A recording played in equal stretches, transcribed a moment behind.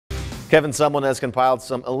Kevin Sumlin has compiled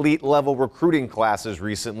some elite-level recruiting classes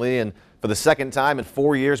recently, and for the second time in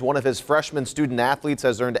 4 years, one of his freshman student athletes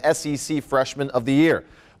has earned SEC Freshman of the Year.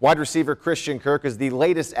 Wide receiver Christian Kirk is the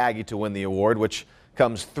latest Aggie to win the award, which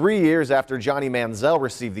comes 3 years after Johnny Manziel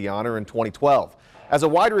received the honor in 2012. As a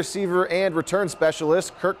wide receiver and return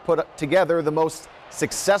specialist, Kirk put together the most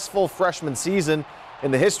successful freshman season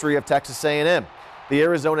in the history of Texas A&M. The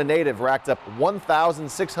Arizona native racked up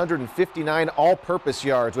 1,659 all-purpose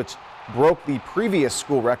yards, which broke the previous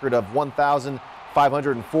school record of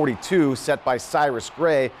 1,542 set by Cyrus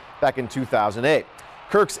Gray back in 2008.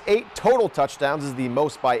 Kirk's 8 total touchdowns is the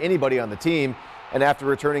most by anybody on the team, and after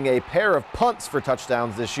returning a pair of punts for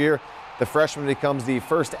touchdowns this year, the freshman becomes the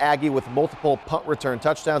first Aggie with multiple punt return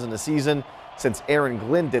touchdowns in the season since Aaron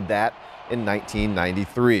Glenn did that in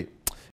 1993.